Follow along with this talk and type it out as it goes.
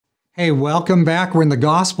Hey, welcome back. We're in the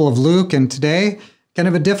Gospel of Luke, and today, kind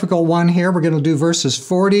of a difficult one here. We're going to do verses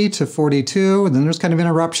 40 to 42, and then there's kind of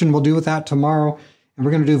interruption. We'll do with that tomorrow, and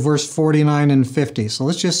we're going to do verse 49 and 50. So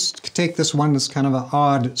let's just take this one that's kind of an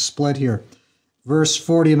odd split here. Verse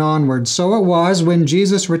 40 and onward. So it was when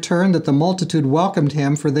Jesus returned that the multitude welcomed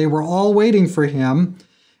him, for they were all waiting for him.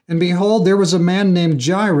 And behold, there was a man named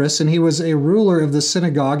Jairus, and he was a ruler of the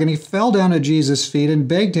synagogue, and he fell down at Jesus' feet and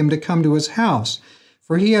begged him to come to his house.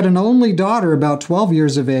 For he had an only daughter about 12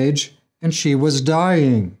 years of age, and she was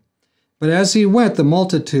dying. But as he went, the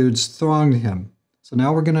multitudes thronged him. So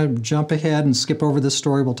now we're going to jump ahead and skip over this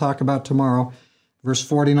story we'll talk about tomorrow, verse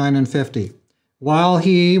 49 and 50.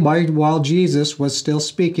 While Jesus was still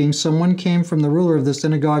speaking, someone came from the ruler of the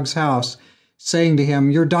synagogue's house, saying to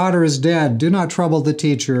him, "Your daughter is dead. Do not trouble the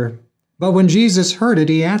teacher." But when Jesus heard it,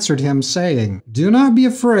 he answered him, saying, "Do not be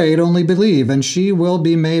afraid, only believe, and she will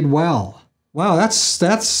be made well." Wow,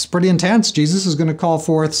 that's pretty intense. Jesus is going to call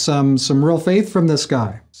forth some real faith from this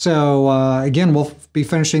guy. So again, we'll be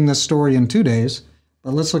finishing this story in 2 days,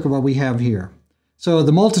 but let's look at what we have here. So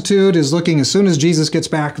the multitude is looking. As soon as Jesus gets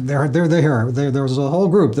back, they're there. There's a whole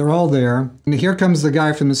group. They're all there. And here comes the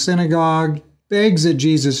guy from the synagogue, begs at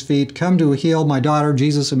Jesus' feet, "Come to heal my daughter."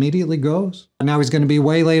 Jesus immediately goes. And now he's going to be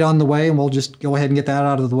way late on the way, and we'll just go ahead and get that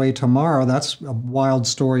out of the way tomorrow. That's a wild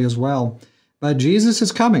story as well. But Jesus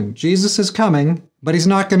is coming. Jesus is coming, but he's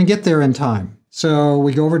not going to get there in time. So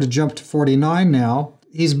we go over to jump to 49 now.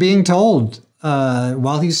 He's being told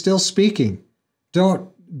while he's still speaking,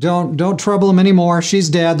 don't trouble him anymore. She's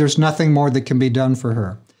dead. There's nothing more that can be done for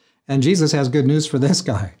her. And Jesus has good news for this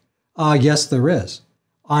guy. Yes, there is.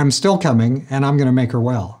 I'm still coming, and I'm going to make her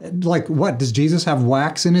well. Like what? Does Jesus have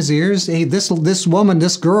wax in his ears? Hey, this woman,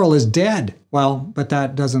 this girl is dead. Well, but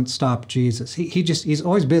that doesn't stop Jesus. He's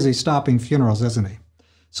always busy stopping funerals, isn't he?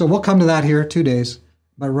 So we'll come to that here 2 days.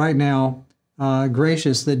 But right now,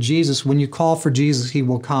 gracious that Jesus, when you call for Jesus, he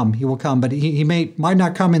will come. He will come. But he might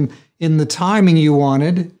not come in the timing you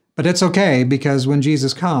wanted, but it's okay, because when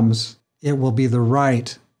Jesus comes, it will be the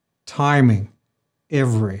right timing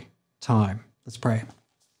every time. Let's pray.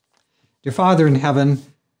 Dear Father in heaven,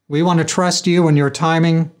 we want to trust you in your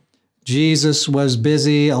timing. Jesus was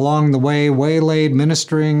busy along the way, waylaid,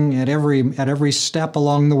 ministering at every step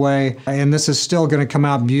along the way. And this is still going to come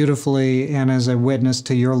out beautifully and as a witness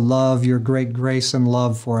to your love, your great grace and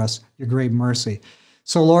love for us, your great mercy.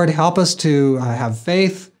 So Lord, help us to have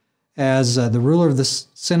faith as the ruler of the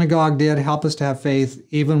synagogue did. Help us to have faith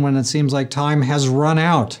even when it seems like time has run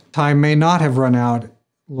out. Time may not have run out,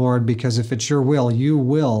 Lord, because if it's your will, you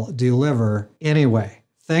will deliver anyway.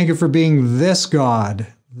 Thank you for being this God.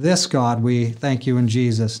 This God, we thank you in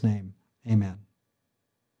Jesus' name. Amen.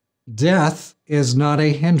 Death is not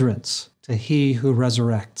a hindrance to he who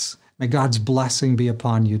resurrects. May God's blessing be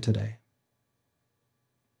upon you today.